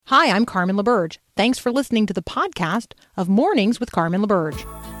Hi, I'm Carmen LaBerge. Thanks for listening to the podcast of Mornings with Carmen LaBerge.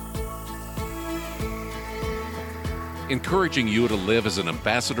 Encouraging you to live as an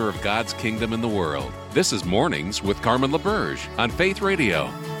ambassador of God's kingdom in the world. This is Mornings with Carmen LaBerge on Faith Radio.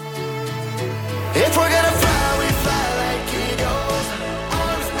 If we're gonna fly, we fly like eagles,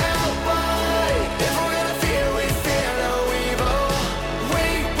 arms out wide. If we're gonna fear, we fear no evil.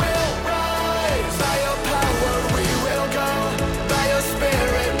 We will rise. By your power, we will go. By your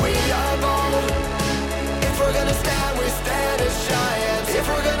spirit, we are bold. If we're gonna stand, we stand as giants. If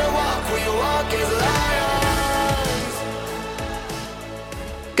we're gonna walk, we walk as lions.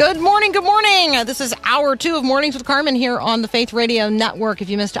 Good morning, good morning. This is Hour 2 of Mornings with Carmen here on the Faith Radio Network. If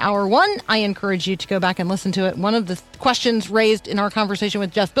you missed Hour 1, I encourage you to go back and listen to it. One of the questions raised in our conversation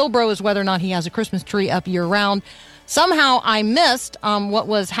with Jeff Bilbro is whether or not he has a Christmas tree up year-round. Somehow I missed what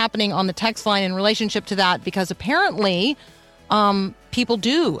was happening on the text line in relationship to that, because apparently people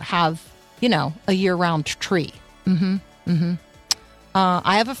do have, a year-round tree.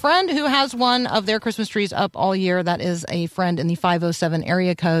 I have a friend who has one of their Christmas trees up all year. That is a friend in the 507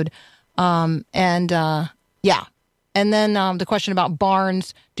 area code. And then the question about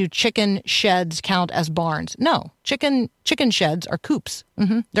barns. Do chicken sheds count as barns? No, chicken sheds are coops.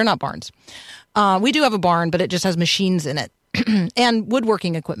 They're not barns. We do have a barn, but it just has machines in it and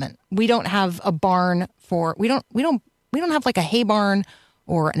woodworking equipment. We don't have a barn we don't have like a hay barn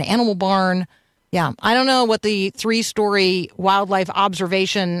or an animal barn. Yeah, I don't know what the 3-story wildlife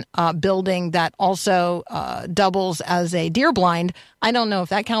observation building that also doubles as a deer blind, I don't know if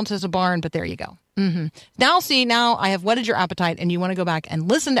that counts as a barn, but there you go. Now I have whetted your appetite, and you want to go back and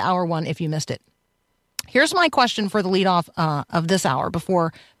listen to Hour 1 if you missed it. Here's my question for the leadoff of this hour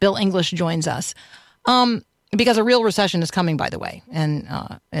before Bill English joins us. Because a real recession is coming, by the way. And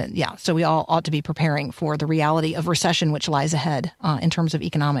so we all ought to be preparing for the reality of recession, which lies ahead in terms of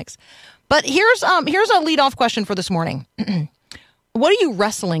economics. But here's a leadoff question for this morning. What are you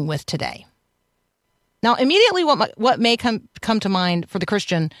wrestling with today? Now, immediately what may come to mind for the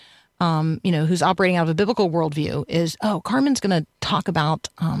Christian, who's operating out of a biblical worldview is, Carmen's going to talk about,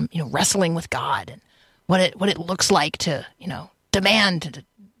 wrestling with God and what it looks like to, demand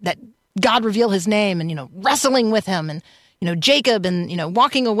that God reveal his name and, wrestling with him and, Jacob and,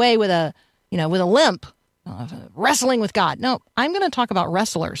 walking away with a limp. Wrestling with God. No, I'm going to talk about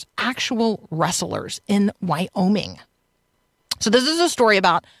wrestlers, actual wrestlers in Wyoming. So this is a story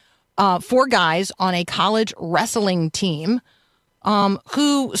about 4 guys on a college wrestling team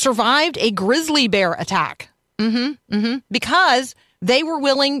who survived a grizzly bear attack because they were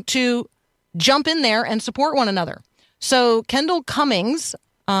willing to jump in there and support one another. So Kendall Cummings,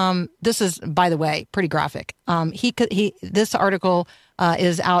 this is, by the way, pretty graphic. This article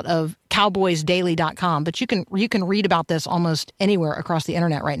is out of cowboysdaily.com, but you can read about this almost anywhere across the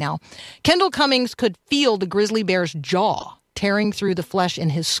internet right now. Kendall Cummings could feel the grizzly bear's jaw tearing through the flesh in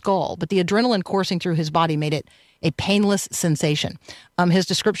his skull, but the adrenaline coursing through his body made it a painless sensation. His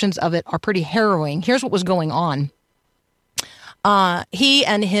descriptions of it are pretty harrowing. Here's what was going on. He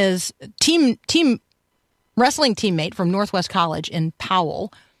and his team wrestling teammate from Northwest College in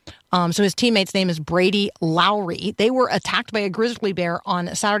Powell. So his teammate's name is Brady Lowry. They were attacked by a grizzly bear on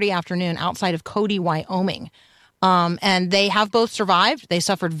a Saturday afternoon outside of Cody, Wyoming. And they have both survived. They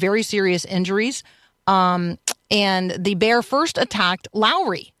suffered very serious injuries. And the bear first attacked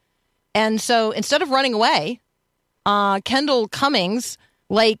Lowry. And so instead of running away, Kendall Cummings,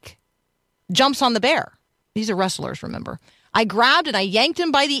 jumps on the bear. These are wrestlers, remember. I grabbed and I yanked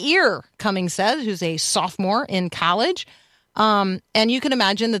him by the ear, Cummings says, who's a sophomore in college. And you can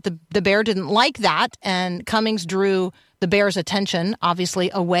imagine that the bear didn't like that, and Cummings drew the bear's attention, obviously,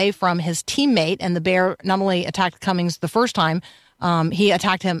 away from his teammate, and the bear not only attacked Cummings the first time, he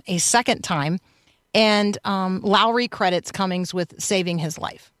attacked him a second time, and Lowry credits Cummings with saving his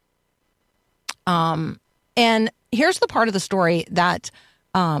life. And here's the part of the story that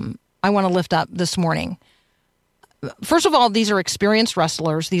I want to lift up this morning. First of all, these are experienced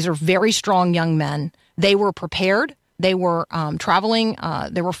wrestlers. These are very strong young men. They were prepared. They were traveling.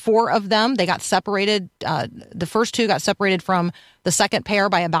 There were 4 of them. They got separated. The first 2 got separated from the second pair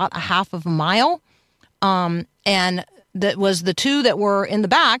by about a half of a mile. And that was the 2 that were in the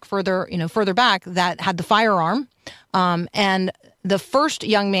back, further back, that had the firearm. And the first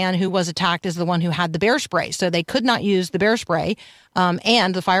young man who was attacked is the one who had the bear spray. So they could not use the bear spray,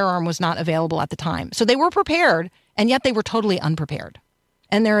 and the firearm was not available at the time. So they were prepared, and yet they were totally unprepared.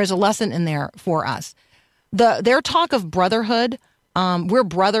 And there is a lesson in there for us. Their talk of brotherhood, we're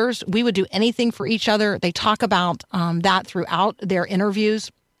brothers. We would do anything for each other. They talk about that throughout their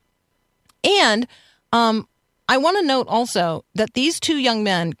interviews. And I want to note also that these two young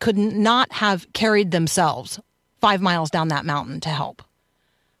men could not have carried themselves 5 miles down that mountain to help.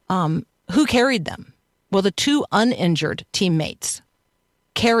 Who carried them? Well, the two uninjured teammates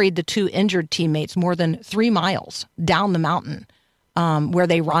carried the two injured teammates more than 3 miles down the mountain, where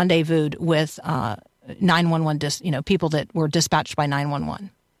they rendezvoused with 911, people that were dispatched by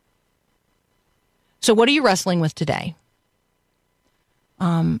 911. So what are you wrestling with today?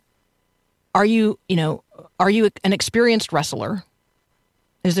 Are you an experienced wrestler?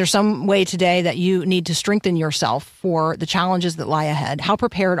 Is there some way today that you need to strengthen yourself for the challenges that lie ahead? How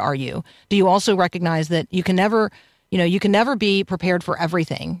prepared are you? Do you also recognize that you can never be prepared for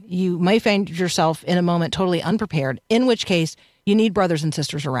everything? You may find yourself in a moment totally unprepared, in which case you need brothers and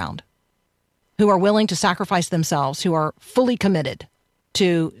sisters around who are willing to sacrifice themselves, who are fully committed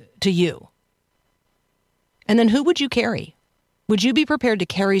to you. And then who would you carry? Would you be prepared to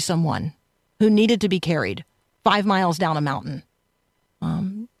carry someone who needed to be carried 5 miles down a mountain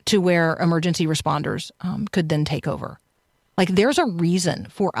to where emergency responders could then take over? Like, there's a reason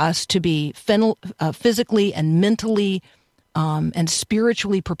for us to be physically and mentally and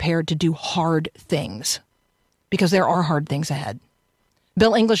spiritually prepared to do hard things, because there are hard things ahead.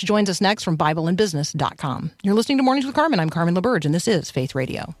 Bill English joins us next from BibleandBusiness.com. You're listening to Mornings with Carmen. I'm Carmen LaBerge, and this is Faith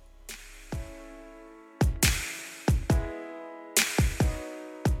Radio.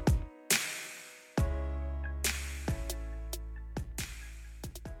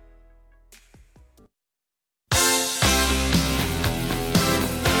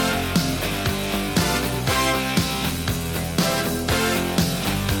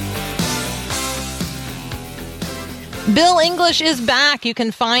 Bill English is back. You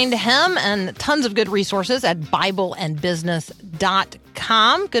can find him and tons of good resources at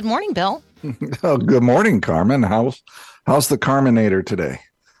BibleandBusiness.com. Good morning, Bill. Oh, good morning, Carmen. How's the Carminator today?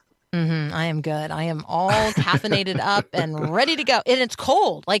 I am good. I am all caffeinated up and ready to go. And it's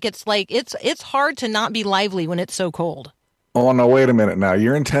cold. It's hard to not be lively when it's so cold. Oh no! Wait a minute. Now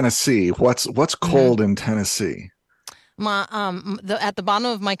you're in Tennessee. What's cold in Tennessee? At the bottom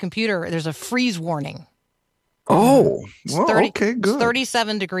of my computer, there's a freeze warning. Oh, well, okay, good. It's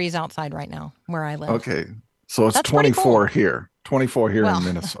 37 degrees outside right now where I live. Okay, so it's 24 here. 24 here in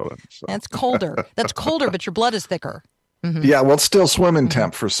Minnesota. So. That's colder. That's colder, but your blood is thicker. Mm-hmm. Yeah, well, it's still swimming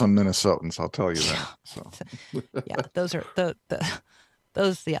temp for some Minnesotans. I'll tell you that. So. Yeah, those are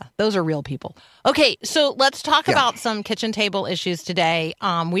those are real people. Okay, so let's talk about some kitchen table issues today.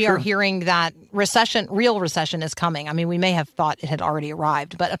 We are hearing that real recession is coming. I mean, we may have thought it had already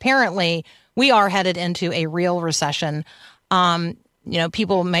arrived, but apparently we are headed into a real recession.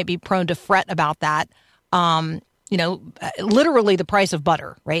 People might be prone to fret about that. Literally the price of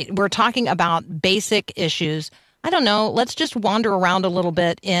butter, right? We're talking about basic issues. I don't know. Let's just wander around a little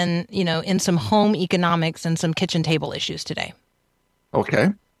bit in some home economics and some kitchen table issues today. Okay.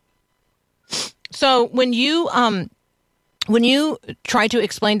 So when you try to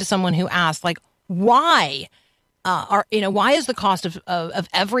explain to someone who asks, like, why is the cost of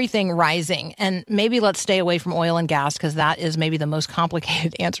everything rising? And maybe let's stay away from oil and gas, because that is maybe the most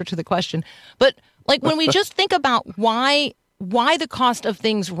complicated answer to the question. But like, when we just think about why the cost of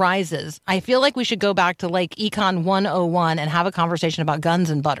things rises, I feel like we should go back to like Econ 101 and have a conversation about guns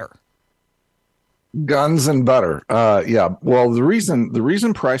and butter. Guns and butter. Yeah. Well, the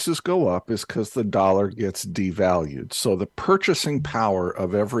reason prices go up is because the dollar gets devalued. So the purchasing power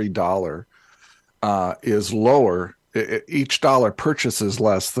of every dollar is lower. Each dollar purchases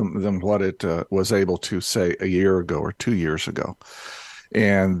less than what it was able to, say, a year ago or 2 years ago.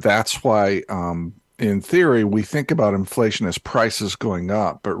 And that's why, in theory, we think about inflation as prices going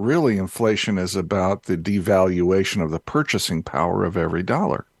up, but really inflation is about the devaluation of the purchasing power of every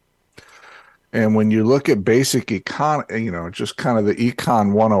dollar. And when you look at basic just kind of the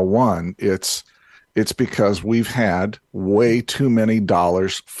Econ 101, it's because we've had way too many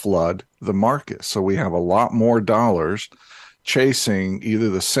dollars flood the market. So we have a lot more dollars chasing either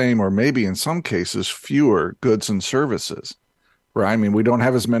the same or maybe in some cases fewer goods and services, right? I mean, we don't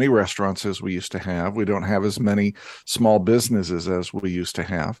have as many restaurants as we used to have. We don't have as many small businesses as we used to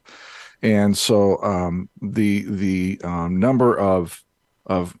have. And so the number of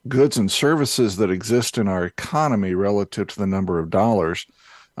goods and services that exist in our economy relative to the number of dollars,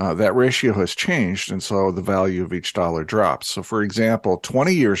 that ratio has changed, and so the value of each dollar drops. So, for example,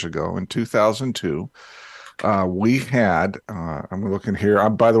 20 years ago, in 2002, we had, I'm looking here,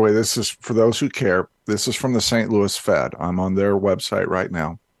 by the way, this is, for those who care, this is from the St. Louis Fed. I'm on their website right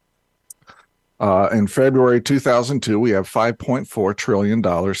now. In February 2002, we have $5.4 trillion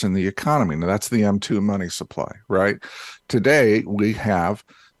in the economy. Now, that's the M2 money supply, right? Today, we have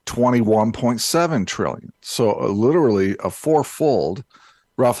 21.7 trillion. So literally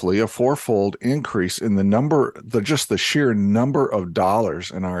roughly a fourfold increase in just the sheer number of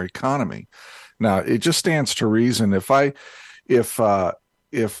dollars in our economy. Now, it just stands to reason if there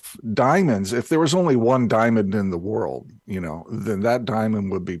was only one diamond in the world, then that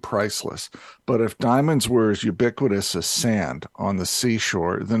diamond would be priceless. But if diamonds were as ubiquitous as sand on the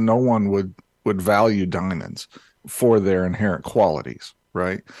seashore, then no one would value diamonds for their inherent qualities,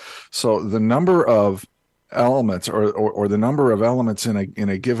 right? So the number of elements or the number of elements in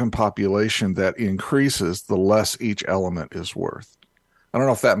a given population that increases, the less each element is worth. I don't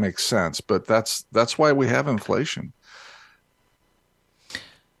know if that makes sense, but that's why we have inflation.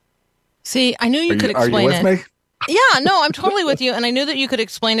 See, I knew you could explain it. Are you with me? Yeah, no, I'm totally with you. And I knew that you could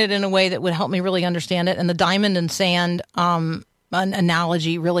explain it in a way that would help me really understand it. And the diamond and sand an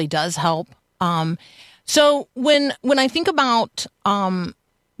analogy really does help. So when I think about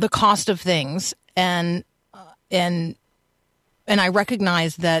the cost of things and I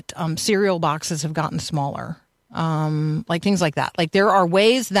recognize that cereal boxes have gotten smaller, like things like that. Like there are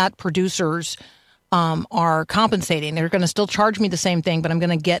ways that producers are compensating. They're going to still charge me the same thing, but I'm going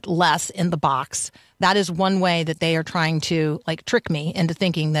to get less in the box. That is one way that they are trying to trick me into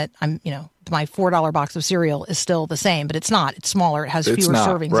thinking that my $4 box of cereal is still the same, but it's not. It's smaller. It has fewer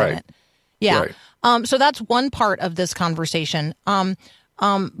servings in it. Yeah. Right. So that's one part of this conversation.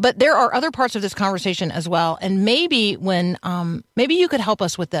 But there are other parts of this conversation as well. And maybe maybe you could help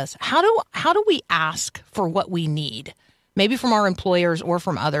us with this. How do we ask for what we need? Maybe from our employers or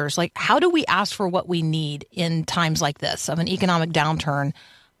from others. Like, how do we ask for what we need in times like this of an economic downturn?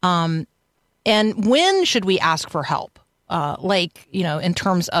 And when should we ask for help? In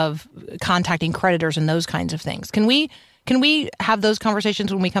terms of contacting creditors and those kinds of things. Can we have those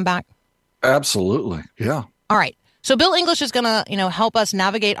conversations when we come back? Absolutely. Yeah. All right. So Bill English is going to, help us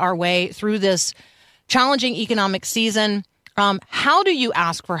navigate our way through this challenging economic season. How do you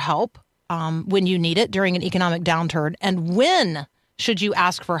ask for help when you need it during an economic downturn? And when should you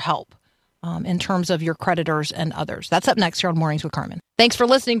ask for help in terms of your creditors and others? That's up next here on Mornings with Carmen. Thanks for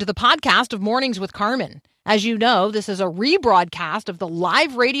listening to the podcast of Mornings with Carmen. As you know, this is a rebroadcast of the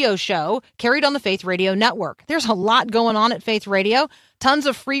live radio show carried on the Faith Radio Network. There's a lot going on at Faith Radio. Tons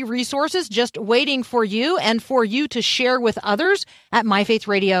of free resources just waiting for you and for you to share with others at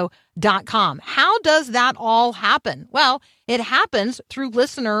myfaithradio.com. How does that all happen? Well, it happens through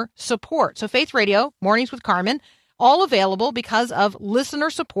listener support. So Faith Radio, Mornings with Carmen, all available because of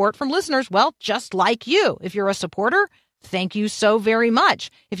listener support from listeners, well, just like you. If you're a supporter, thank you so very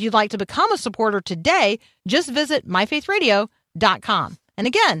much. If you'd like to become a supporter today, just visit myfaithradio.com. And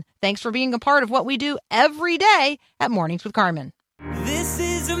again, thanks for being a part of what we do every day at Mornings with Carmen. This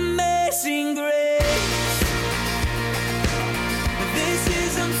is amazing grace. This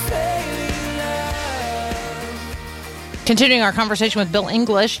is unfailing love. Continuing our conversation with Bill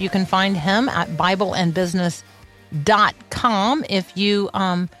English, you can find him at BibleandBusiness.com. If you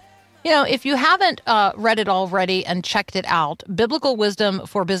if you haven't read it already and checked it out, Biblical Wisdom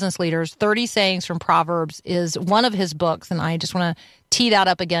for Business Leaders, 30 Sayings from Proverbs is one of his books, and I just want to tee that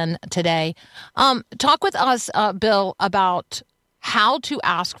up again today. Talk with us, Bill, about how to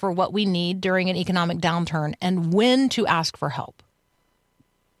ask for what we need during an economic downturn and when to ask for help.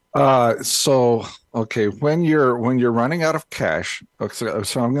 When you're running out of cash,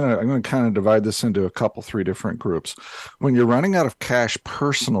 so I'm gonna kind of divide this into three different groups. When you're running out of cash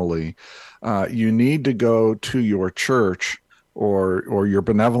personally, you need to go to your church or your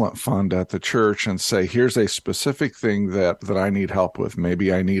benevolent fund at the church and say, here's a specific thing that I need help with.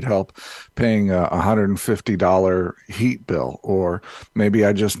 Maybe I need help paying a $150 heat bill, or maybe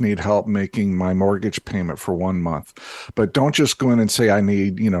I just need help making my mortgage payment for 1 month. But don't just go in and say, I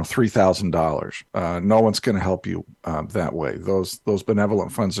need, $3,000. No one's going to help you that way. Those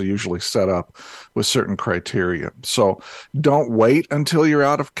benevolent funds are usually set up with certain criteria. So don't wait until you're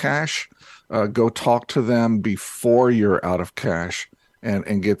out of cash. Go talk to them before you're out of cash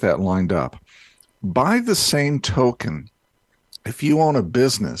and get that lined up. By the same token, if you own a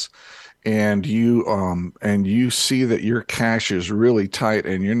business and you see that your cash is really tight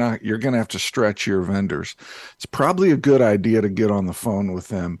and you're going to have to stretch your vendors, it's probably a good idea to get on the phone with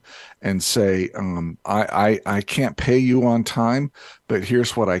them and say, I can't pay you on time, but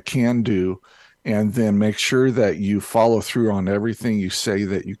here's what I can do. And then make sure that you follow through on everything you say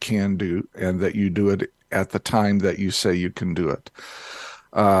that you can do and that you do it at the time that you say you can do it.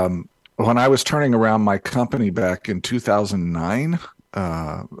 When I was turning around my company back in 2009,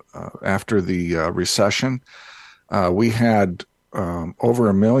 after the recession, we had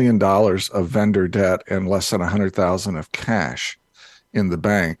over $1 million of vendor debt and less than $100,000 of cash. in the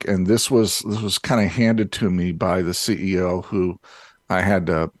bank. And this was kind of handed to me by the CEO, who I had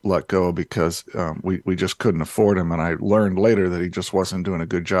to let go because we just couldn't afford him. And I learned later that he just wasn't doing a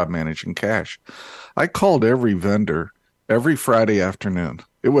good job managing cash. I called every vendor every Friday afternoon.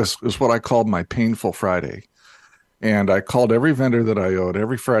 It was what I called my painful Friday. And I called every vendor that I owed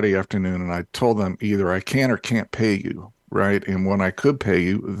every Friday afternoon, and I told them either I can or can't pay you, right? And when I could pay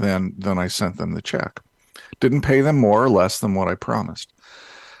you, then I sent them the check. Didn't pay them more or less than what I promised.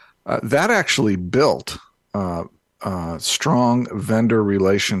 That actually built strong vendor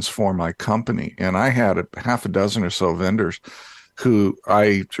relations for my company. And I had half a dozen or so vendors who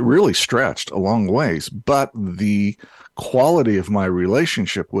I really stretched a long ways, but the quality of my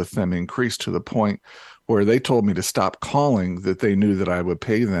relationship with them increased to the point where they told me to stop calling, that they knew that I would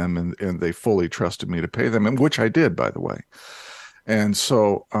pay them, and they fully trusted me to pay them, and which I did, by the way. And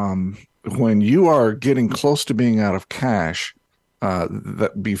so when you are getting close to being out of cash,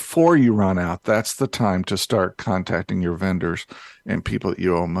 that before you run out, that's the time to start contacting your vendors and people that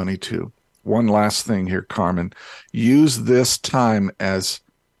you owe money to. One last thing here, Carmen. Use this time as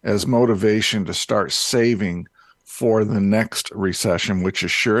motivation to start saving for the next recession, which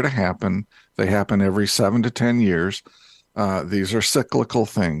is sure to happen. They happen every 7 to 10 years. These are cyclical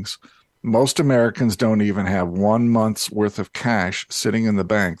things. Most Americans don't even have 1 month's worth of cash sitting in the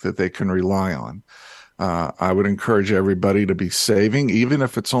bank that they can rely on. I would encourage everybody to be saving, even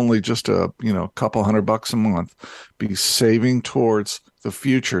if it's only just a couple $100 a month. Be saving towards the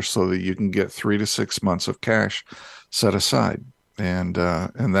future so that you can get 3 to 6 months of cash set aside, and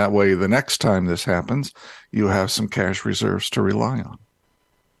that way, the next time this happens, you have some cash reserves to rely on.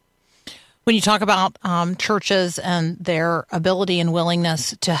 When you talk about churches and their ability and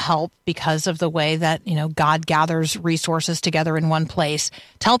willingness to help because of the way that, God gathers resources together in one place,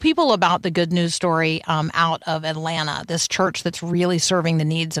 tell people about the good news story out of Atlanta, this church that's really serving the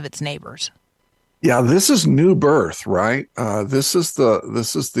needs of its neighbors. Yeah, this is New Birth, right? This is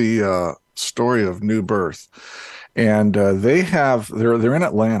the story of New Birth, and they're in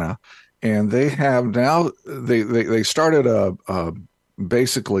Atlanta, and they have now they started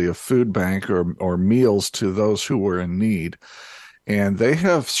basically a food bank or meals to those who were in need. And they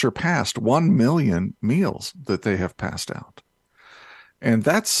have surpassed 1 million meals that they have passed out. And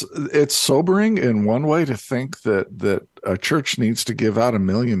it's sobering in one way to think that a church needs to give out 1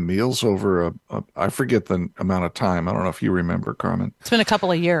 million meals over I forget the amount of time. I don't know if you remember, Carmen. It's been a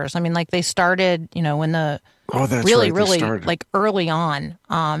couple of years. I mean, like they started, when the really like early on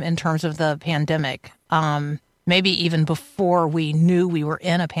in terms of the pandemic. Maybe even before we knew we were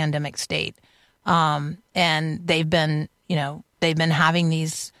in a pandemic state. And they've been having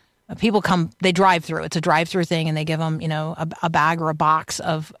these people come, they drive through. It's a drive-through thing, and they give them, a bag or a box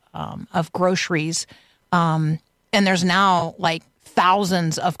of groceries. And there's now like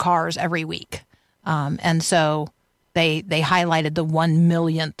thousands of cars every week. And so they highlighted the 1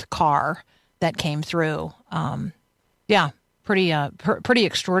 millionth car that came through. Pretty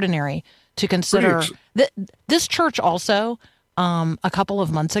extraordinary to consider. This church also, a couple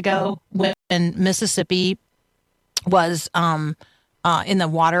of months ago, when Mississippi was in the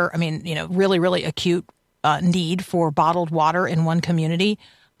water, really, really acute need for bottled water in one community,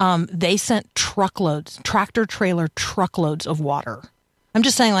 they sent tractor-trailer truckloads of water. I'm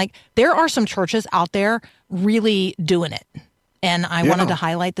just saying, like, there are some churches out there really doing it. And I wanted to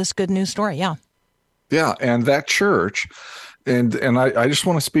highlight this good news story. Yeah. Yeah, and that church... And I just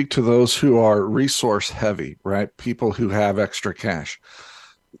want to speak to those who are resource heavy, right? People who have extra cash.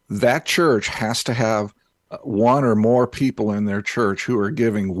 That church has to have one or more people in their church who are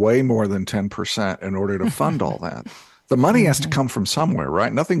giving way more than 10% in order to fund all that. The money has to come from somewhere,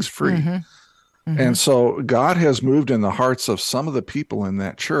 right? Nothing's free. And so God has moved in the hearts of some of the people in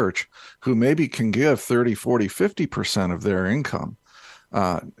that church who maybe can give 30, 40, 50% of their income.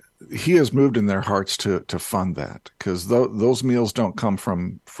 He has moved in their hearts to fund that, because those meals don't come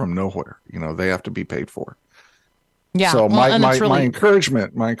from nowhere. They have to be paid for. Yeah. So my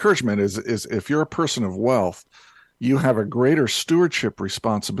encouragement is if you're a person of wealth, you have a greater stewardship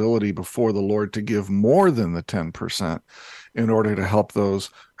responsibility before the Lord to give more than the 10% in order to help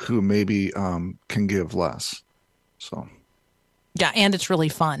those who maybe can give less. So. Yeah, and it's really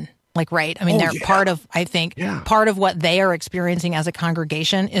fun. Like, right. They're part of what they are experiencing as a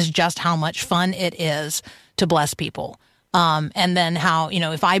congregation is just how much fun it is to bless people. And then how,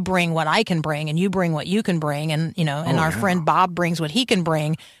 if I bring what I can bring and you bring what you can bring and, our friend Bob brings what he can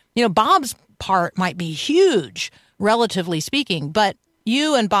bring, Bob's part might be huge, relatively speaking, but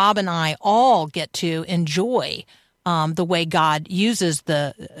you and Bob and I all get to enjoy the way God uses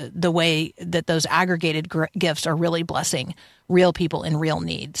the way that those aggregated gifts are really blessing real people in real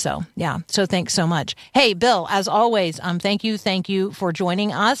need. So, yeah. So thanks so much. Hey, Bill, as always, thank you for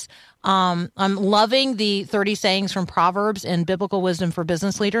joining us. I'm loving the 30 sayings from Proverbs and biblical wisdom for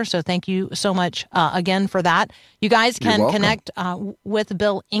business leaders. So thank you so much again for that. You guys can connect with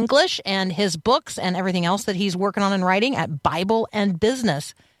Bill English and his books and everything else that he's working on and writing at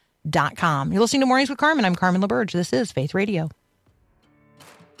BibleandBusiness.com. You're listening to Mornings with Carmen. I'm Carmen LaBerge. This is Faith Radio.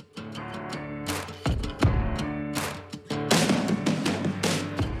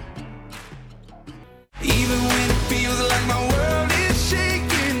 Even when it feels like my world is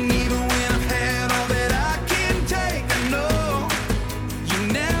shaking, even when I've had all that I can take, I know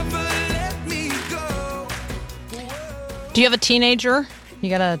you never let me go. Do you have a teenager? You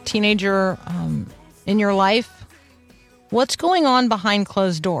got a teenager in your life? What's going on behind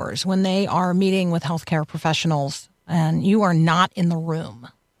closed doors when they are meeting with healthcare professionals and you are not in the room?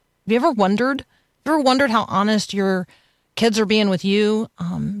 Have you ever wondered? How honest your kids are being with you?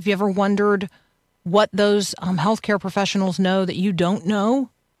 Have you ever wondered what those healthcare professionals know that you don't know?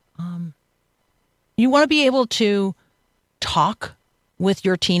 You want to be able to talk with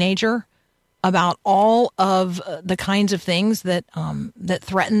your teenager about all of the kinds of things that that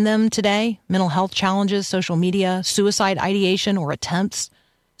threaten them today: mental health challenges, social media, suicide ideation or attempts,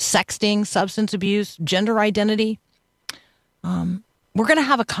 sexting, substance abuse, gender identity. We're going to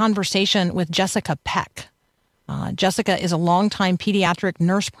have a conversation with Jessica Peck. Jessica is a longtime pediatric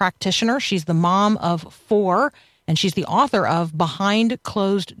nurse practitioner. She's the mom of 4, and she's the author of Behind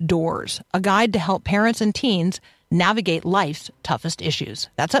Closed Doors, a guide to help parents and teens navigate life's toughest issues.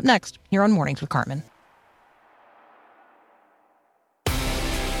 That's up next here on Mornings with Carmen.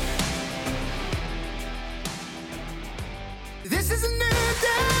 This is a new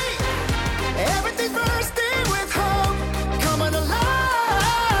day. Everything's bursting with hope. Coming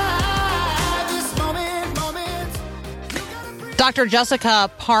alive. This moment. Dr.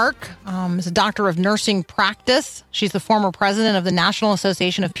 Jessica Park is a doctor of nursing practice. She's the former president of the National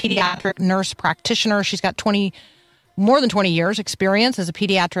Association of Pediatric Nurse Practitioners. She's got more than 20 years experience as a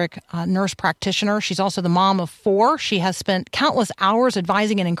pediatric nurse practitioner. She's also the mom of 4. She has spent countless hours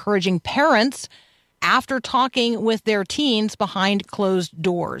advising and encouraging parents after talking with their teens behind closed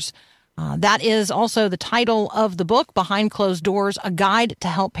doors. That is also the title of the book, Behind Closed Doors, a guide to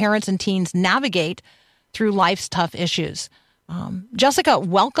help parents and teens navigate through life's tough issues. Jessica,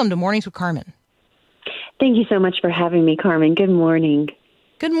 welcome to Mornings with Carmen. Thank you so much for having me, Carmen. Good morning.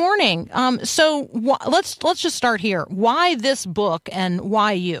 Good morning. So let's just start here. Why this book and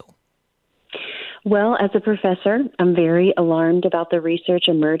why you? Well, as a professor, I'm very alarmed about the research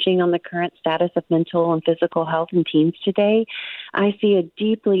emerging on the current status of mental and physical health in teens today. I see a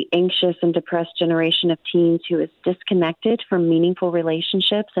deeply anxious and depressed generation of teens who is disconnected from meaningful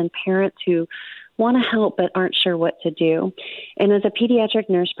relationships and parents who want to help but aren't sure what to do. And as a pediatric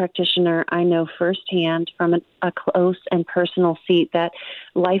nurse practitioner, I know firsthand from a close and personal seat that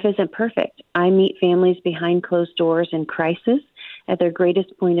life isn't perfect. I meet families behind closed doors in crisis, at their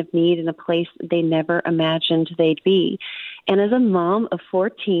greatest point of need, in a place they never imagined they'd be. And as a mom of 4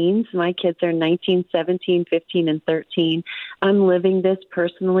 teens, my kids are 19, 17, 15, and 13, I'm living this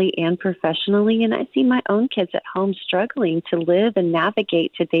personally and professionally, and I see my own kids at home struggling to live and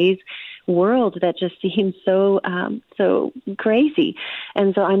navigate today's world that just seems so crazy.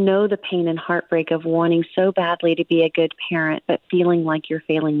 And so I know the pain and heartbreak of wanting so badly to be a good parent, but feeling like you're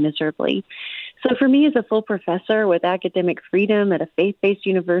failing miserably. So for me, as a full professor with academic freedom at a faith-based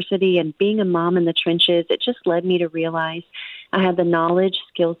university and being a mom in the trenches, it just led me to realize I had the knowledge,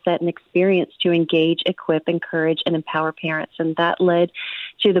 skill set, and experience to engage, equip, encourage, and empower parents. And that led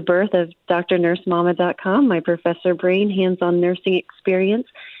to the birth of drnursemama.com, my professor brain, hands-on nursing experience,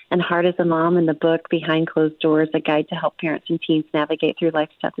 and Heart as a Mom in the book Behind Closed Doors, a guide to help parents and teens navigate through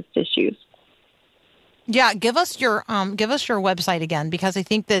life's toughest issues. Yeah, give us your website again, because I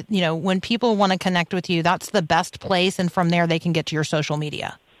think that, when people want to connect with you, that's the best place, and from there they can get to your social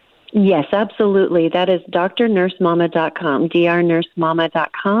media. Yes, absolutely. That is drnursemama.com,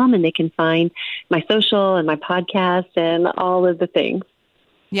 drnursemama.com, and they can find my social and my podcast and all of the things.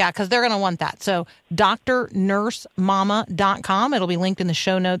 Yeah, because they're going to want that. So drnursemama.com. It'll be linked in the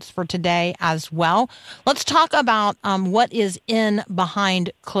show notes for today as well. Let's talk about what is in Behind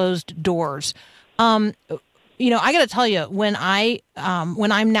Closed Doors. I got to tell you, when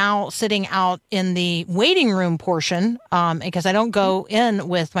I'm now sitting out in the waiting room portion, because I don't go in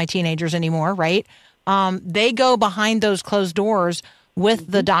with my teenagers anymore, right? They go behind those closed doors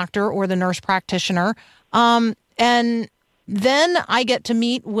with the doctor or the nurse practitioner. And then I get to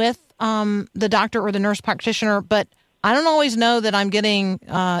meet with the doctor or the nurse practitioner, but I don't always know that I'm getting,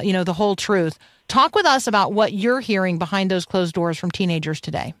 the whole truth. talk with us about what you're hearing behind those closed doors from teenagers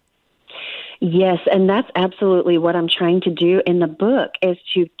today. Yes, and that's absolutely what I'm trying to do in the book, is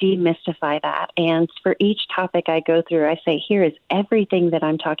to demystify that. And for each topic I go through, I say, here is everything that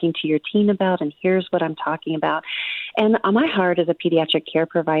I'm talking to your teen about, and here's what I'm talking about. And my heart as a pediatric care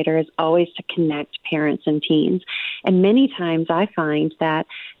provider is always to connect parents and teens. And many times I find that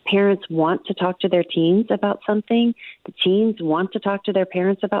parents want to talk to their teens about something. The teens want to talk to their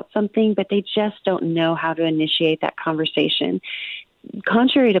parents about something, but they just don't know how to initiate that conversation.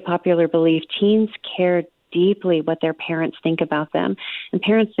 Contrary to popular belief, teens care deeply what their parents think about them. And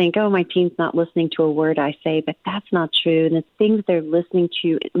parents think, oh, my teen's not listening to a word I say, but that's not true. And the things they're listening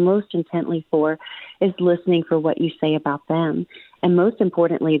to most intently for is listening for what you say about them. And most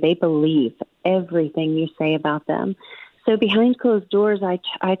importantly, they believe everything you say about them. So behind closed doors,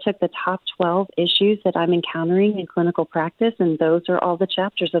 I took the top 12 issues that I'm encountering in clinical practice, and those are all the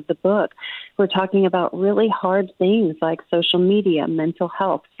chapters of the book. We're talking about really hard things like social media, mental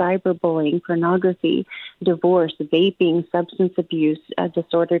health, cyberbullying, pornography, divorce, vaping, substance abuse,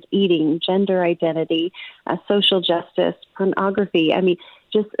 disordered eating, gender identity, social justice, pornography. I mean,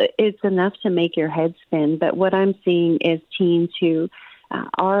 just it's enough to make your head spin. But what I'm seeing is teens who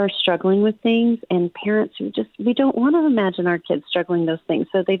are struggling with things, and parents who we don't want to imagine our kids struggling those things.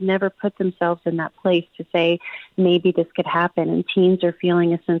 So they've never put themselves in that place to say, maybe this could happen. And teens are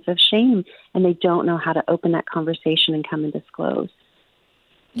feeling a sense of shame, and they don't know how to open that conversation and come and disclose.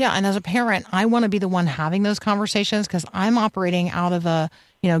 Yeah, and as a parent, I want to be the one having those conversations because I'm operating out of a,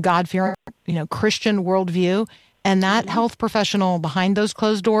 God-fearing, Christian worldview. And that health professional behind those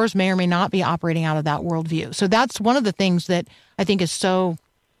closed doors may or may not be operating out of that worldview. So that's one of the things that I think is so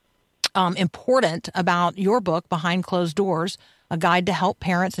important about your book, Behind Closed Doors, a guide to help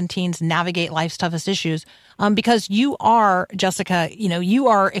parents and teens navigate life's toughest issues. Because you are, Jessica, you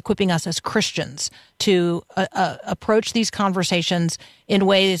are equipping us as Christians to approach these conversations in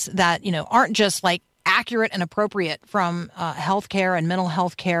ways that, aren't just like accurate and appropriate from healthcare and mental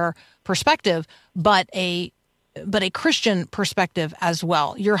health care perspective, but a Christian perspective as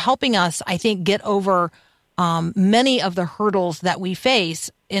well. You're helping us, I think, get over many of the hurdles that we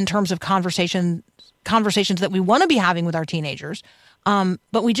face in terms of conversations that we want to be having with our teenagers.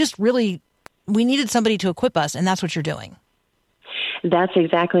 But we needed somebody to equip us, and that's what you're doing. That's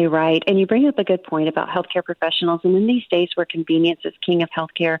exactly right. And you bring up a good point about healthcare professionals. And in these days where convenience is king of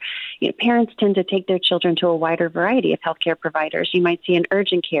healthcare, parents tend to take their children to a wider variety of healthcare providers. You might see an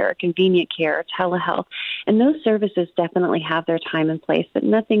urgent care, convenient care, telehealth. And those services definitely have their time and place, but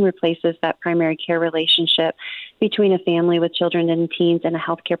nothing replaces that primary care relationship between a family with children and teens and a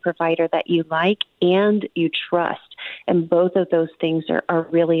healthcare provider that you like and you trust. And both of those things are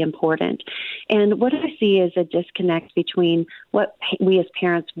really important. And what I see is a disconnect between what we as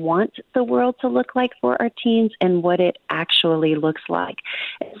parents want the world to look like for our teens and what it actually looks like.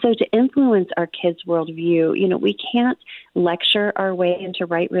 So to influence our kids' worldview, we can't lecture our way into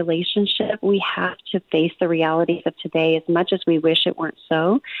right relationship. We have to face the realities of today as much as we wish it weren't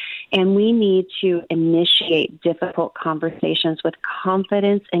so. And we need to initiate difficult conversations with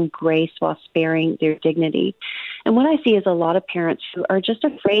confidence and grace while sparing their dignity. And what I see is a lot of parents who are just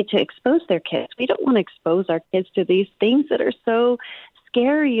afraid to expose their kids. We don't want to expose our kids to these things that are so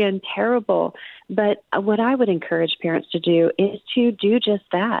scary and terrible. But what I would encourage parents to do is to do just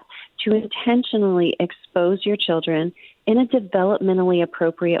that, to intentionally expose your children in a developmentally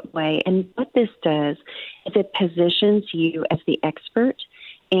appropriate way. And what this does is it positions you as the expert,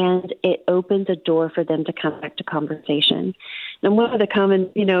 and it opens a door for them to come back to conversation. And one of the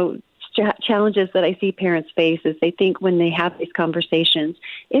common, challenges that I see parents face is they think when they have these conversations,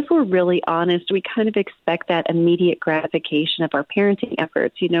 if we're really honest, we kind of expect that immediate gratification of our parenting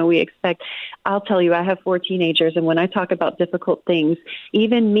efforts. We expect, I'll tell you, I have 4 teenagers, and when I talk about difficult things,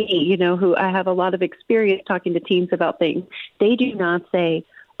 even me, who I have a lot of experience talking to teens about things, they do not say,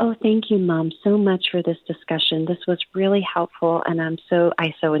 oh, thank you, Mom, so much for this discussion. This was really helpful, and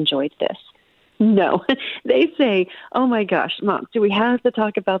I so enjoyed this. No, they say, oh my gosh, Mom, do we have to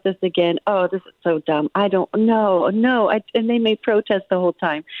talk about this again? Oh, this is so dumb. I don't know. No. And they may protest the whole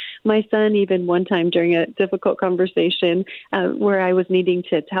time. My son, even one time during a difficult conversation where I was needing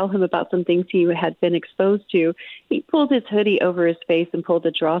to tell him about some things he had been exposed to, he pulled his hoodie over his face and pulled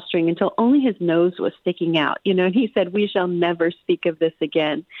a drawstring until only his nose was sticking out. And he said, we shall never speak of this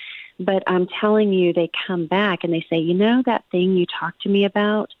again. But I'm telling you, they come back and they say, that thing you talked to me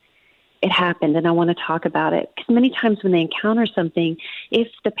about, it happened and I want to talk about it. Because many times when they encounter something, if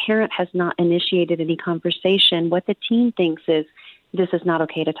the parent has not initiated any conversation, what the teen thinks is, this is not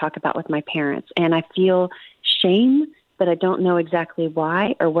okay to talk about with my parents. And I feel shame, but I don't know exactly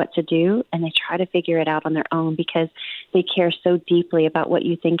why or what to do. And they try to figure it out on their own because they care so deeply about what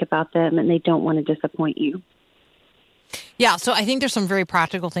you think about them and they don't want to disappoint you. Yeah, so I think there's some very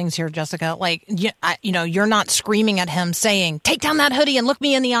practical things here, Jessica. Like, you're not screaming at him saying, take down that hoodie and look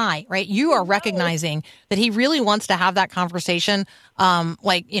me in the eye, right? You are recognizing that he really wants to have that conversation, on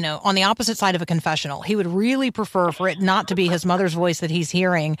the opposite side of a confessional. He would really prefer for it not to be his mother's voice that he's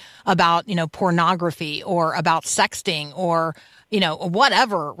hearing about, pornography or about sexting or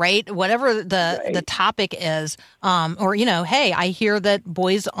whatever, right? Whatever the topic is, hey, I hear that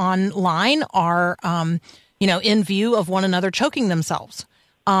boys online are, in view of one another choking themselves,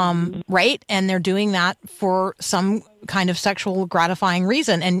 right? And they're doing that for some kind of sexual gratifying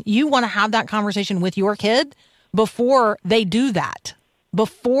reason. And you want to have that conversation with your kid before they do that,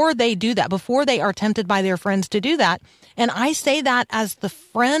 before they are tempted by their friends to do that. And I say that as the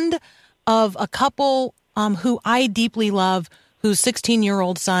friend of a couple who I deeply love, whose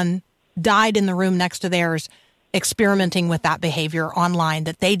 16-year-old son died in the room next to theirs, experimenting with that behavior online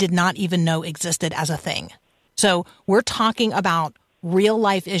that they did not even know existed as a thing. So we're talking about real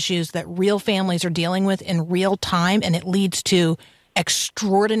life issues that real families are dealing with in real time, and it leads to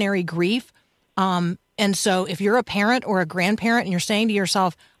extraordinary grief. And so if you're a parent or a grandparent and you're saying to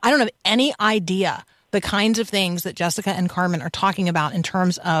yourself, I don't have any idea the kinds of things that Jessica and Carmen are talking about in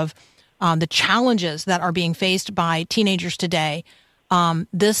terms of the challenges that are being faced by teenagers today,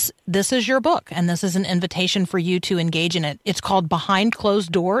 this is your book, and this is an invitation for you to engage in it. It's called Behind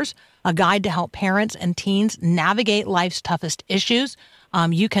Closed Doors, a guide to help parents and teens navigate life's toughest issues.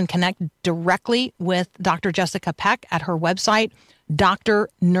 You can connect directly with Dr. Jessica Peck at her website,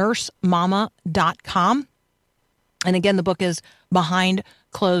 drnursemama.com. And again, the book is Behind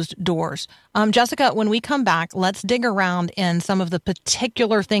Closed Doors. Jessica, when we come back, let's dig around in some of the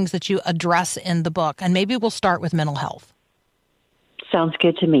particular things that you address in the book, and maybe we'll start with mental health. Sounds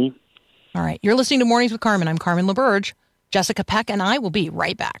good to me. All right. You're listening to Mornings with Carmen. I'm Carmen LaBerge. Jessica Peck and I will be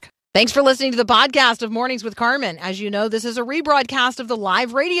right back. Thanks for listening to the podcast of Mornings with Carmen. As you know, this is a rebroadcast of the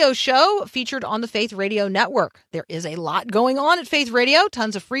live radio show featured on the Faith Radio Network. There is a lot going on at Faith Radio,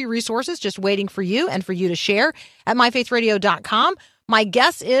 tons of free resources just waiting for you and for you to share at myfaithradio.com. My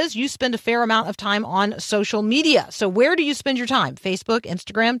guess is you spend a fair amount of time on social media. So where do you spend your time? Facebook,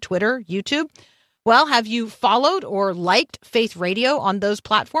 Instagram, Twitter, YouTube? Well, have you followed or liked Faith Radio on those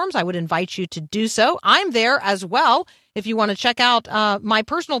platforms? I would invite you to do so. I'm there as well. If you want to check out my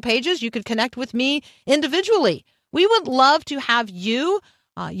personal pages, you could connect with me individually. We would love to have you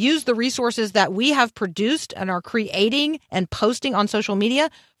use the resources that we have produced and are creating and posting on social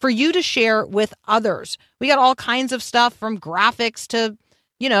media for you to share with others. We got all kinds of stuff from graphics to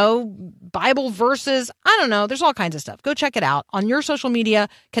Bible verses. I don't know. There's all kinds of stuff. Go check it out on your social media.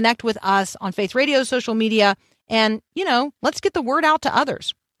 Connect with us on Faith Radio social media. And, let's get the word out to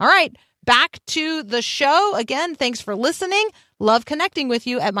others. All right. Back to the show. Again, thanks for listening. Love connecting with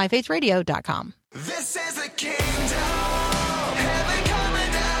you at myfaithradio.com. This is the kingdom, heaven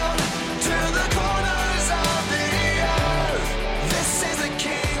coming down to the corners of the earth. This is the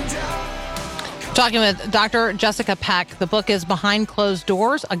kingdom. Talking with Dr. Jessica Peck. The book is Behind Closed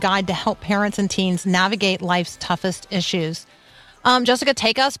Doors, a guide to help parents and teens navigate life's toughest issues. Jessica,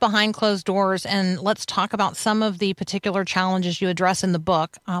 take us behind closed doors and let's talk about some of the particular challenges you address in the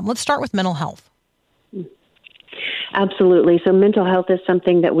book. Let's start with mental health. Absolutely. So mental health is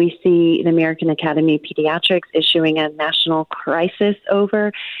something that we see the American Academy of Pediatrics issuing a national crisis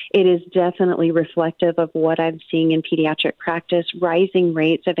over. It is definitely reflective of what I'm seeing in pediatric practice, rising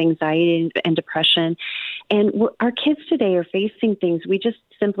rates of anxiety and depression. And our kids today are facing things we just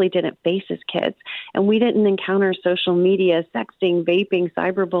simply didn't face as kids. And we didn't encounter social media, sexting, vaping,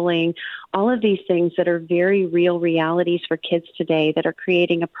 cyberbullying, all of these things that are very real realities for kids today that are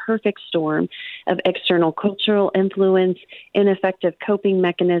creating a perfect storm of external cultural influence, ineffective coping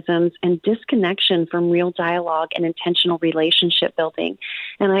mechanisms, and disconnection from real dialogue and intentional relationship building.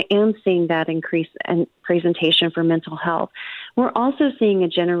 And I am seeing that increase in presentation for mental health. We're also seeing a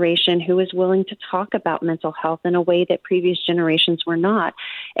generation who is willing to talk about mental health in a way that previous generations were not.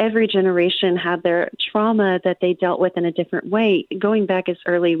 Every generation had their trauma that they dealt with in a different way. Going back as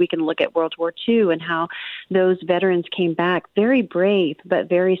early, we can look at World War II and how those veterans came back very brave, but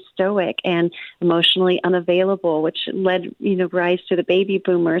very stoic and emotionally unavailable, which led, rise to the baby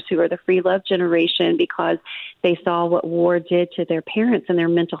boomers who are the free love generation because they saw what war did to their parents and their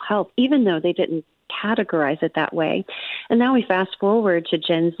mental health, even though they didn't categorize it that way. And now we fast forward to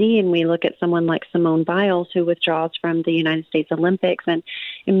Gen Z and we look at someone like Simone Biles, who withdraws from the United States Olympics, and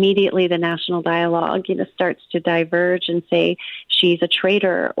immediately the national dialogue, starts to diverge and say she's a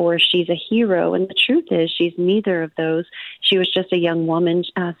traitor or she's a hero. And the truth is she's neither of those. She was just a young woman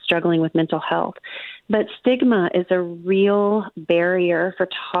struggling with mental health. But stigma is a real barrier for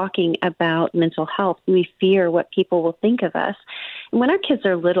talking about mental health. We fear what people will think of us. And when our kids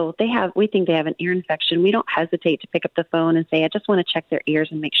are little, we think they have an ear infection. We don't hesitate to pick up the phone and say, I just want to check their ears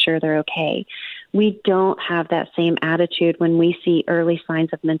and make sure they're okay. We don't have that same attitude when we see early signs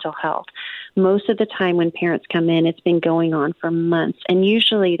of mental health. Most of the time when parents come in, it's been going on for months. And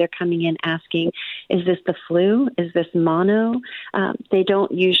usually they're coming in asking, is this the flu? Is this mono? They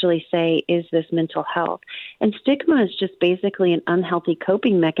don't usually say, is this mental health? And stigma is just basically an unhealthy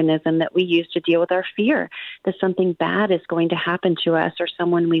coping mechanism that we use to deal with our fear that something bad is going to happen to us or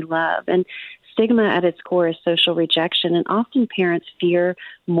someone we love. And stigma at its core is social rejection, and often parents fear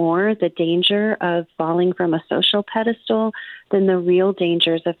more the danger of falling from a social pedestal than the real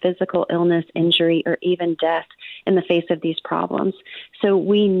dangers of physical illness, injury, or even death in the face of these problems. So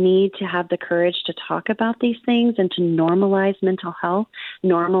we need to have the courage to talk about these things and to normalize mental health,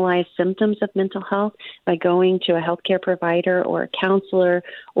 normalize symptoms of mental health by going to a healthcare provider or a counselor,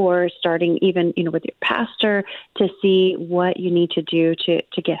 or starting even with your pastor to see what you need to do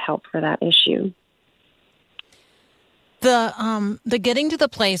to get help for that issue. The getting to the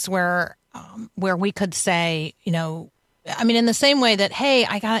place where we could say, in the same way that, hey,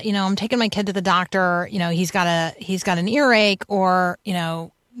 I'm taking my kid to the doctor, he's got an earache, or,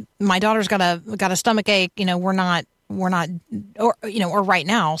 my daughter's got a stomach ache, we're not, or right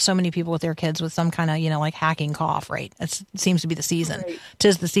now, so many people with their kids with some kind of, like hacking cough, right? It seems to be the season. Right.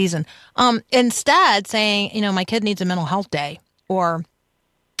 'Tis the season. Instead saying, my kid needs a mental health day, or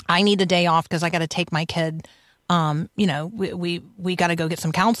I need a day off because I got to take my kid. We got to go get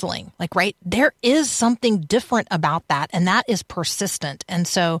some counseling. Like, right, there is something different about that, and that is persistent. And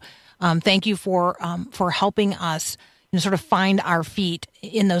so, thank you for helping us, sort of find our feet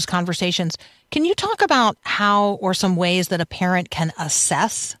in those conversations. Can you talk about how, or some ways that a parent can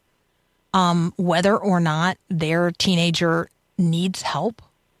assess whether or not their teenager needs help?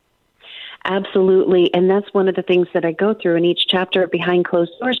 Absolutely. And that's one of the things that I go through in each chapter of Behind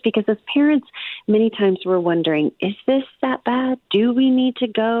Closed Doors, because as parents, many times we're wondering, is this that bad? Do we need to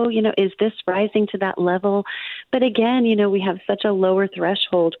go? Is this rising to that level? But again, we have such a lower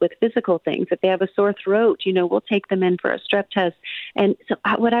threshold with physical things. If they have a sore throat, we'll take them in for a strep test. And so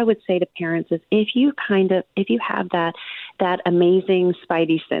what I would say to parents is if you have that amazing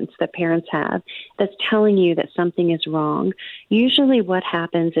spidey sense that parents have that's telling you that something is wrong, usually what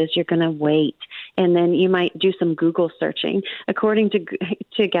happens is you're going to wait, and then you might do some Google searching. According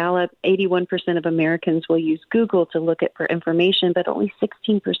to Gallup, 81% of Americans will use Google to look for information, but only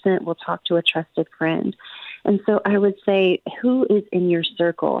 16% will talk to a trusted friend. And so I would say, who is in your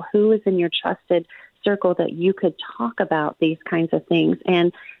circle? Who is in your trusted circle that you could talk about these kinds of things,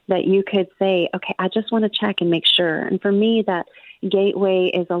 and that you could say, okay, I just want to check and make sure. And for me, that gateway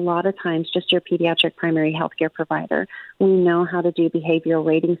is a lot of times just your pediatric primary healthcare provider. We know how to do behavioral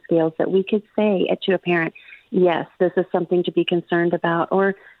rating scales that we could say to a parent, yes, this is something to be concerned about,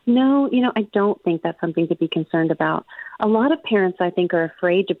 or no, I don't think that's something to be concerned about. A lot of parents, I think, are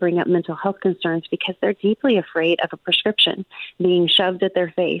afraid to bring up mental health concerns because they're deeply afraid of a prescription being shoved at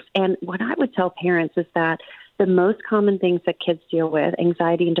their face. And what I would tell parents is that the most common things that kids deal with,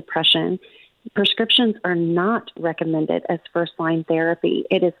 anxiety and depression, prescriptions are not recommended as first-line therapy.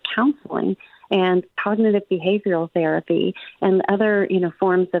 It is counseling and cognitive behavioral therapy and other,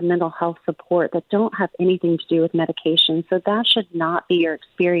 forms of mental health support that don't have anything to do with medication. So that should not be your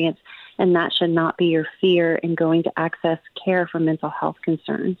experience, and that should not be your fear in going to access care for mental health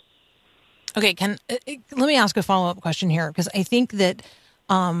concerns. Okay, let me ask a follow-up question here, because I think that,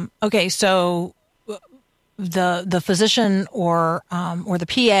 so the physician or the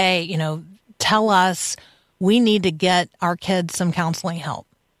PA, tell us we need to get our kids some counseling help.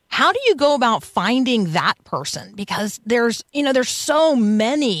 How do you go about finding that person? Because there's so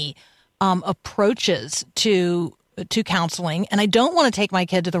many approaches to counseling, and I don't want to take my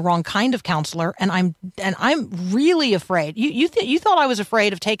kid to the wrong kind of counselor. And I'm really afraid. You thought I was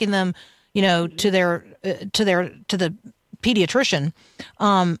afraid of taking them, to the pediatrician.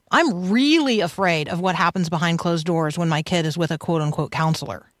 I'm really afraid of what happens behind closed doors when my kid is with a quote unquote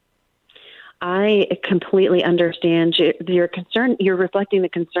counselor. I completely understand your concern. You're reflecting the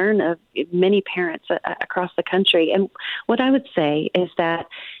concern of many parents across the country. And what I would say is that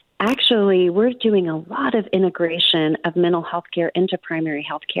Actually, we're doing a lot of integration of mental health care into primary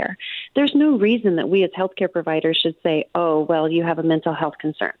health care. There's no reason that we as healthcare providers should say, oh, well, you have a mental health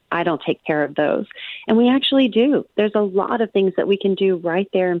concern. I don't take care of those. And we actually do. There's a lot of things that we can do right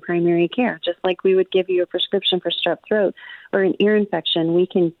there in primary care. Just like we would give you a prescription for strep throat or an ear infection, we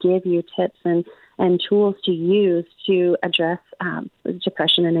can give you tips and tools to use to address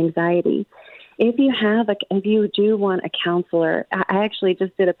depression and anxiety. If you do want a counselor, I actually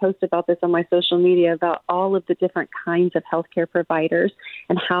just did a post about this on my social media about all of the different kinds of healthcare providers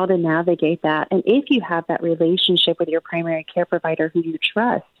and how to navigate that. And if you have that relationship with your primary care provider who you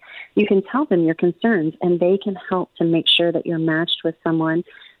trust, you can tell them your concerns and they can help to make sure that you're matched with someone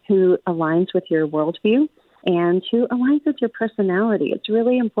who aligns with your worldview and who aligns with your personality. It's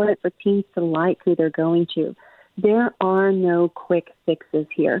really important for teens to like who they're going to. There are no quick fixes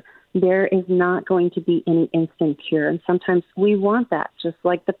here. There is not going to be any instant cure. And sometimes we want that, just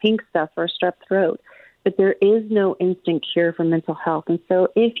like the pink stuff or strep throat. But there is no instant cure for mental health. And so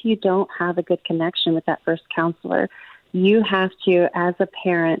if you don't have a good connection with that first counselor, you have to, as a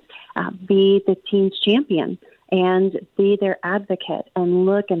parent, be the teen's champion and be their advocate and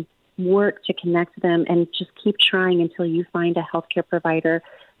look and work to connect them and just keep trying until you find a healthcare provider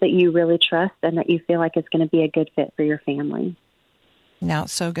that you really trust and that you feel like is going to be a good fit for your family. No,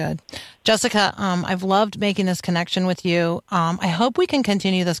 so good. Jessica, I've loved making this connection with you. I hope we can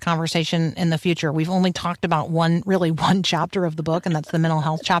continue this conversation in the future. We've only talked about one chapter of the book, and that's the mental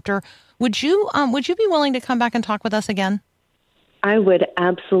health chapter. Would you be willing to come back and talk with us again? I would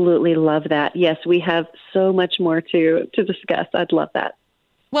absolutely love that. Yes, we have so much more to discuss. I'd love that.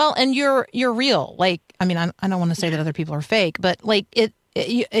 Well, and you're real. Like, I mean, I don't want to say that other people are fake, but like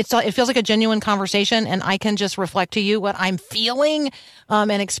it feels like a genuine conversation, and I can just reflect to you what I'm feeling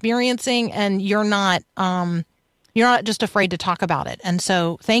and experiencing, and you're not just afraid to talk about it. And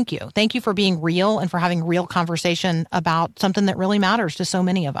so thank you for being real and for having real conversation about something that really matters to so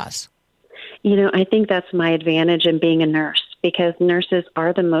many of us. You know, I think that's my advantage in being a nurse, because nurses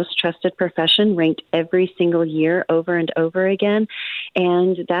are the most trusted profession, ranked every single year over and over again.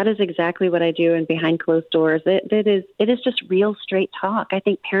 And that is exactly what I do in Behind Closed Doors. It is just real straight talk. I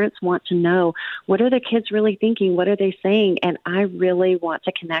think parents want to know, what are the kids really thinking? What are they saying? And I really want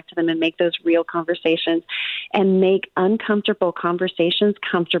to connect to them and make those real conversations and make uncomfortable conversations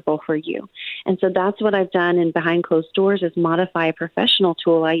comfortable for you. And so that's what I've done in Behind Closed Doors, is modify a professional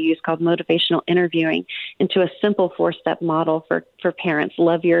tool I use called motivational interviewing into a simple 4-step model for parents.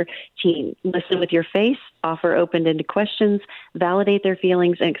 Love your teen. Listen with your face, offer open-ended questions, validate their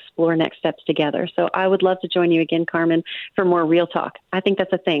feelings, and explore next steps together. So I would love to join you again, Carmen, for more real talk. I think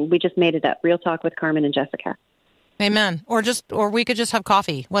that's a thing. We just made it up. Real talk with Carmen and Jessica. Amen. Or we could just have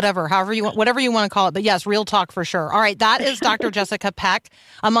coffee, whatever you want to call it. But yes, real talk for sure. All right. That is Dr. Jessica Peck,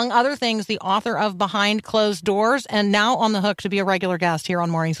 among other things, the author of Behind Closed Doors, and now on the hook to be a regular guest here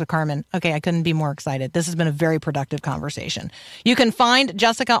on Mornings with Carmen. Okay. I couldn't be more excited. This has been a very productive conversation. You can find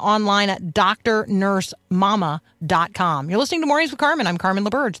Jessica online at drnursemama.com. You're listening to Mornings with Carmen. I'm Carmen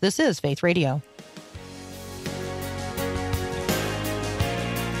LaBerge. This is Faith Radio.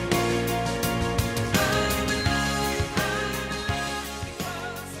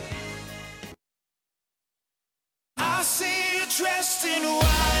 Dressed in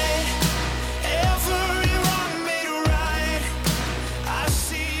white, everyone made right. I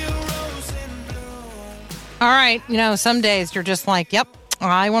see a rose in bloom. All right. You know, some days you're just like, yep,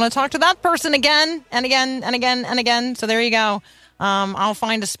 I want to talk to that person again and again and again and again. So there you go. I'll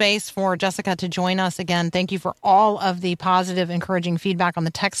find a space for Jessica to join us again. Thank you for all of the positive, encouraging feedback on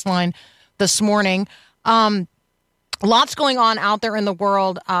the text line this morning. Lots going on out there in the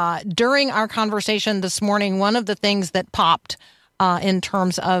world. During our conversation this morning, one of the things that popped in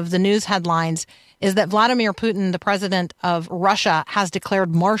terms of the news headlines is that Vladimir Putin, the president of Russia, has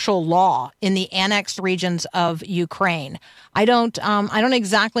declared martial law in the annexed regions of Ukraine. I don't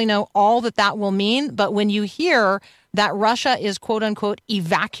exactly know all that will mean, but when you hear that Russia is, quote unquote,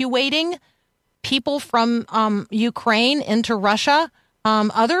 evacuating people from Ukraine into Russia,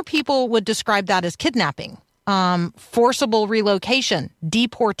 other people would describe that as kidnapping. Forcible relocation,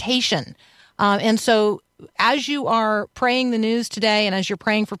 deportation. And so as you are praying the news today and as you're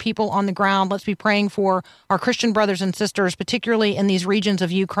praying for people on the ground, let's be praying for our Christian brothers and sisters, particularly in these regions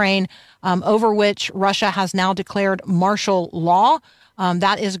of Ukraine, over which Russia has now declared martial law.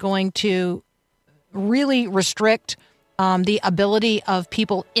 That is going to really restrict the ability of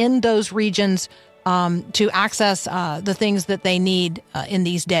people in those regions to access the things that they need in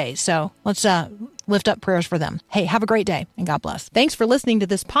these days. So let's lift up prayers for them. Hey, have a great day and God bless. Thanks for listening to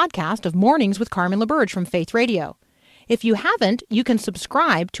this podcast of Mornings with Carmen LaBerge from Faith Radio. If you haven't, you can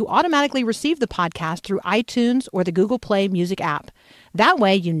subscribe to automatically receive the podcast through iTunes or the Google Play Music app. That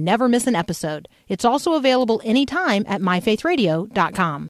way, you never miss an episode. It's also available anytime at myfaithradio.com.